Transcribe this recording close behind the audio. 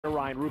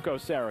Ryan Rucco,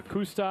 Sarah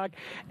Kustok,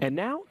 and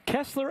now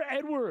Kessler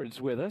Edwards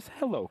with us.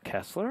 Hello,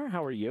 Kessler.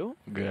 How are you?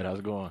 Good. How's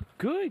it going?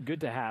 Good.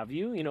 Good to have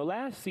you. You know,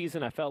 last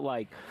season I felt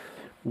like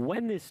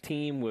when this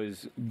team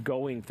was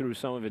going through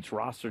some of its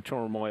roster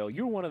turmoil,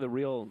 you're one of the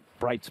real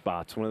bright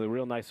spots, one of the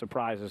real nice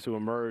surprises who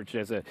emerged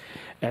as a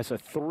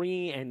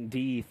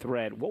 3-and-D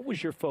threat. What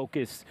was your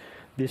focus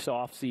this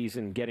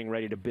offseason getting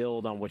ready to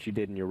build on what you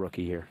did in your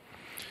rookie year?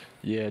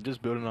 Yeah,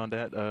 just building on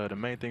that. The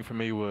main thing for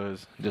me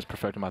was just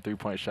perfecting my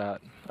three-point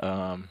shot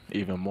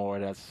even more.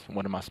 That's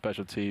one of my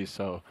specialties.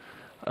 So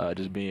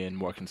just being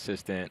more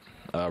consistent,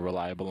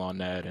 reliable on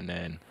that, and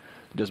then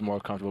just more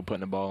comfortable putting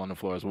the ball on the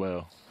floor as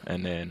well.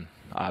 And then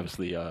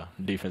obviously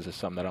defense is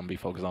something that I'm going to be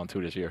focused on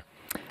too this year.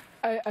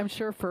 I'm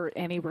sure for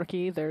any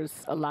rookie, there's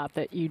a lot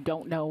that you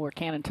don't know or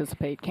can't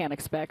anticipate, can't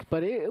expect.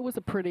 But it was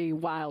a pretty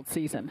wild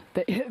season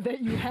that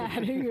you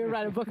had. You'll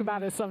write a book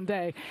about it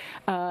someday.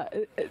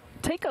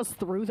 Take us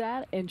through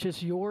that and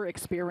just your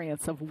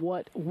experience of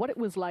what it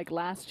was like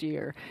last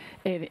year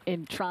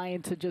in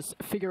trying to just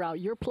figure out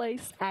your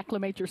place,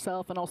 acclimate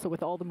yourself, and also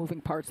with all the moving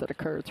parts that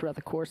occurred throughout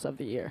the course of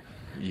the year.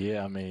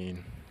 Yeah, I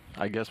mean,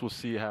 I guess we'll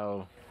see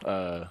how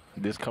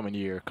this coming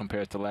year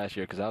compared to last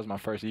year, because that was my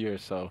first year,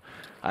 so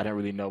I didn't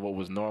really know what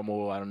was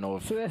normal. I don't know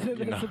if that's the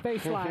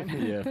baseline.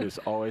 Yeah, if it's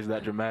always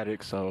that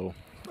dramatic. So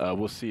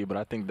we'll see. But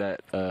I think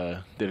that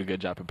did a good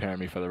job preparing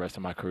me for the rest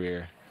of my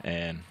career,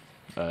 and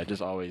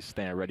just always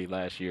staying ready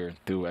last year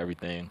through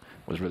everything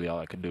was really all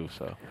I could do.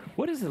 So,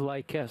 what is it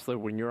like, Kessler,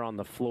 when you're on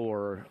the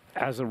floor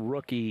as a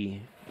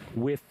rookie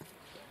with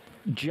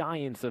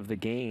giants of the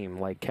game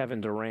like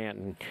Kevin Durant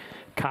and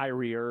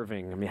Kyrie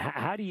Irving? I mean,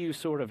 how do you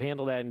sort of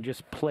handle that and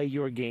just play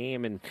your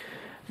game and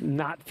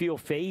not feel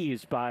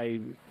fazed by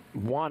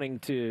wanting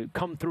to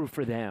come through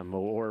for them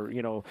or,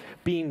 you know,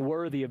 being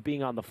worthy of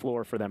being on the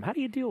floor for them? How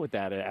do you deal with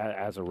that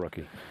as a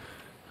rookie?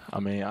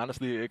 I mean,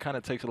 honestly, it kind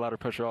of takes a lot of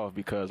pressure off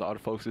because all the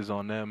focus is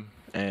on them,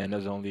 and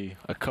there's only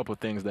a couple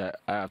things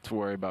that I have to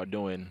worry about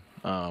doing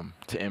to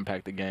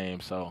impact the game.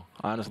 So,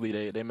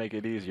 honestly, they make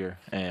it easier.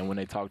 And when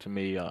they talk to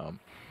me,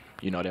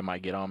 you know, they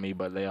might get on me,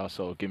 but they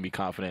also give me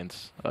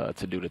confidence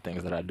to do the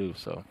things that I do.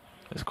 So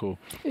it's cool.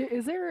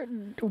 Is there,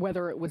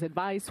 whether it was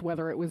advice,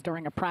 whether it was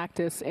during a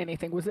practice,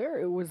 anything, was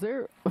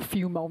there a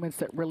few moments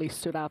that really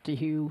stood out to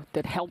you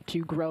that helped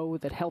you grow,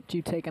 that helped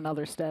you take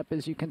another step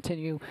as you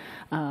continue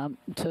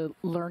to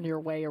learn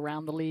your way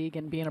around the league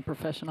and being a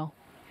professional?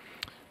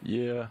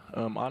 Yeah,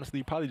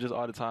 honestly, probably just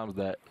all the times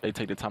that they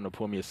take the time to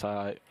pull me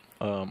aside,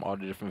 all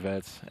the different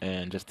vets,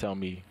 and just tell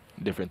me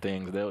different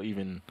things. They'll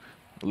even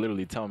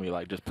literally tell me,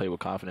 like, just play with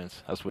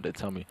confidence. That's what they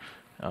tell me,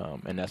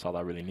 and that's all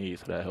I really need,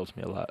 so that helps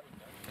me a lot.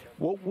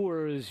 What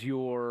was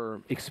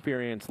your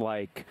experience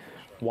like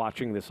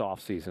watching this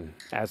offseason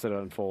as it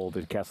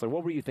unfolded, Kessler?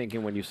 What were you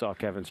thinking when you saw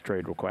Kevin's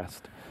trade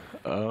request?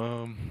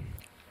 I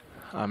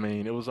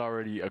mean, it was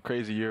already a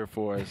crazy year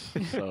for us,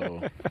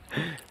 so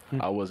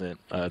I wasn't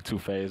too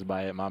fazed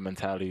by it. My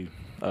mentality,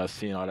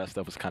 seeing all that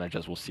stuff, was kind of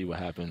just, we'll see what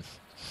happens.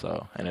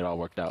 So, and it all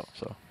worked out.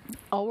 So,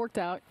 all worked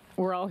out.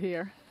 We're all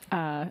here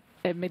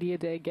at Media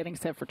Day, getting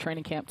set for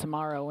training camp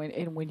tomorrow.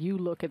 And when you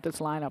look at this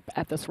lineup,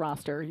 at this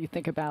roster, you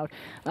think about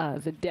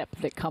the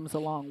depth that comes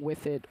along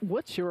with it.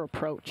 What's your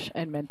approach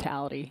and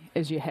mentality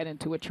as you head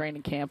into a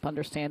training camp,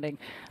 understanding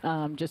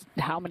just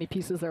how many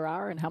pieces there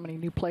are and how many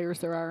new players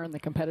there are and the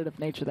competitive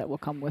nature that will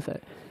come with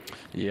it?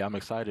 Yeah, I'm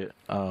excited.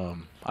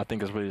 I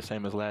think it's really the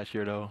same as last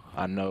year, though.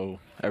 I know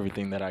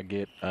everything that I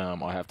get,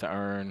 I'll have to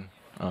earn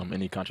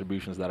any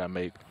contributions that I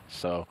make.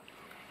 So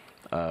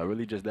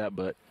really just that,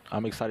 but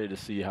I'm excited to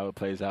see how it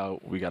plays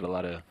out. We got a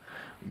lot of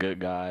good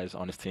guys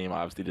on this team.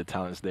 Obviously, the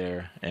talent's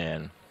there,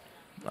 and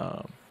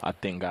I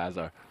think guys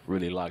are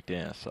really locked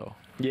in. So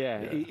yeah.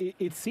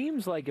 It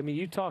seems like, I mean,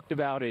 you talked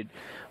about it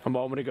a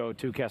moment ago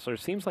too, Kessler. It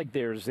seems like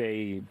there's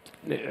a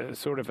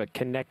sort of a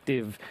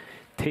connective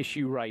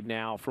tissue right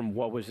now from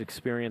what was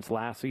experienced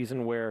last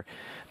season, where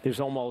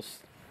there's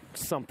almost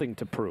something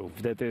to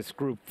prove, that this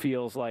group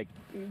feels like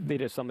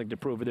it has something to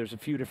prove. But there's a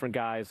few different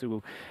guys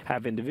who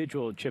have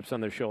individual chips on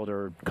their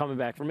shoulder coming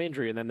back from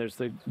injury, and then there's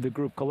the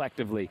group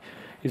collectively.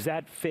 Is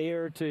that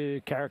fair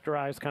to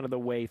characterize kind of the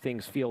way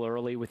things feel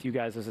early with you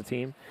guys as a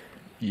team?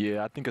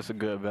 Yeah, I think it's a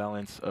good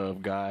balance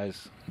of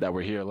guys that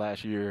were here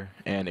last year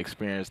and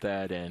experienced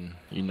that, and,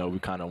 you know, we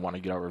kind of want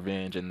to get our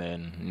revenge, and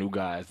then new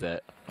guys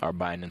that are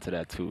buying into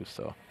that too.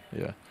 So,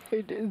 yeah.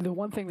 The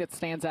one thing that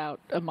stands out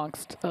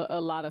amongst a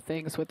lot of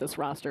things with this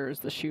roster is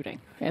the shooting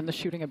and the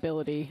shooting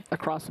ability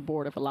across the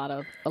board of a lot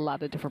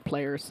of different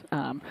players.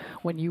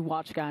 When you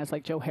watch guys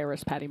like Joe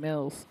Harris, Patty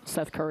Mills,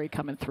 Seth Curry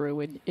coming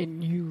through,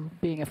 and you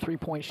being a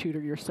three-point shooter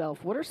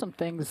yourself, what are some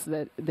things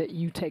that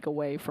you take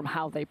away from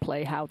how they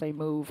play, how they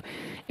move,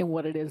 and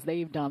what it is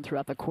they've done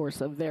throughout the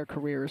course of their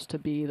careers to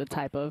be the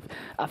type of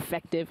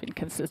effective and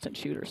consistent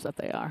shooters that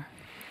they are?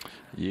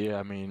 Yeah,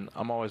 I mean,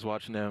 I'm always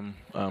watching them,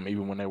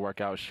 even when they work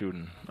out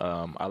shooting.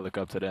 I look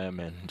up to them,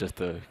 and just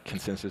the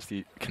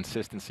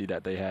consistency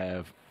that they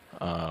have.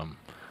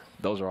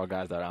 Those are all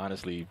guys that are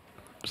honestly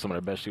some of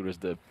the best shooters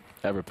to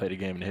ever play the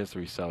game in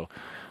history. So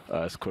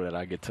it's cool that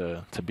I get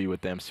to be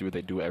with them, see what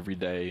they do every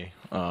day,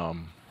 how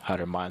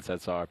their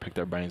mindsets are, pick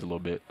their brains a little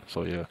bit.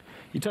 So, yeah.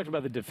 You talked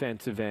about the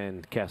defensive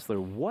end,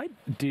 Kessler. What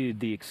did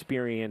the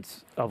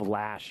experience of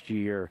last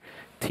year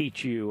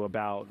teach you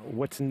about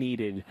what's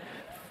needed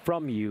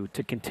from you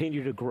to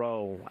continue to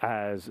grow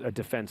as a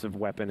defensive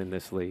weapon in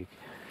this league?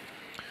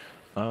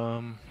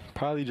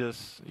 Probably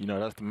just,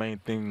 that's the main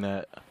thing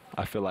that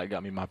I feel like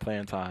got me my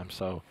playing time.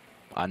 So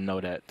I know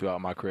that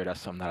throughout my career,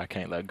 that's something that I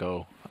can't let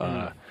go.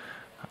 I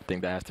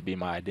think that has to be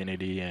my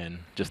identity, and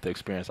just the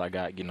experience I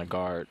got getting to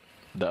guard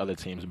the other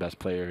team's best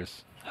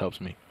players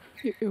helps me.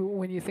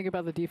 When you think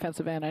about the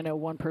defensive end, I know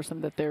one person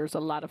that there's a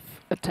lot of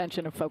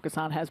attention and focus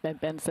on has been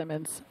Ben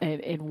Simmons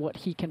and what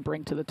he can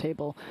bring to the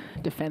table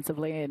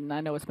defensively. And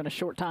I know it's been a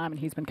short time and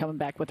he's been coming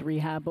back with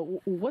rehab, but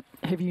what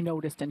have you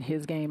noticed in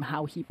his game,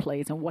 how he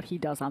plays and what he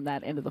does on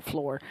that end of the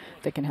floor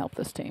that can help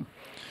this team?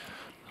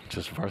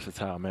 Just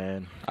versatile,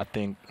 man. I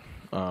think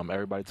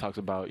everybody talks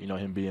about,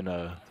 him being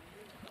a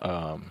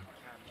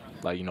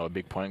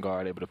big point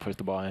guard, able to push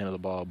the ball and handle the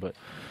ball, but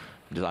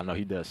I know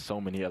he does so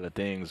many other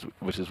things,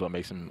 which is what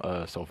makes him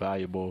so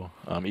valuable.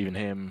 Even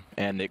him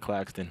and Nick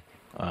Claxton,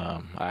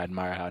 I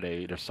admire how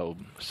they're so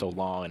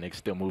long and they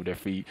still move their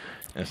feet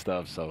and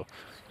stuff. So,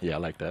 yeah, I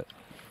like that.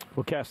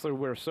 Well, Kessler,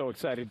 we're so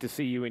excited to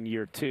see you in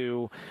year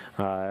 2.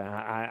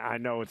 I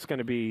know it's going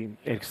to be an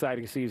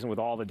exciting season with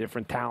all the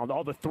different talent,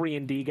 all the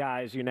 3-and-D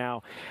guys you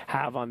now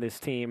have on this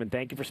team. And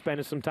thank you for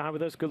spending some time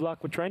with us. Good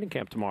luck with training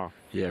camp tomorrow.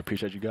 Yeah,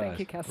 appreciate you guys. Thank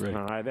you, Kessler. Great.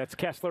 All right, that's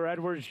Kessler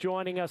Edwards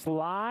joining us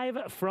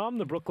live from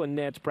the Brooklyn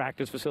Nets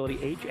practice facility,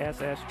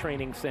 HSS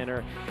Training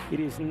Center. It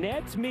is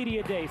Nets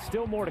Media Day.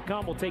 Still more to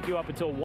come. We'll take you up until 1.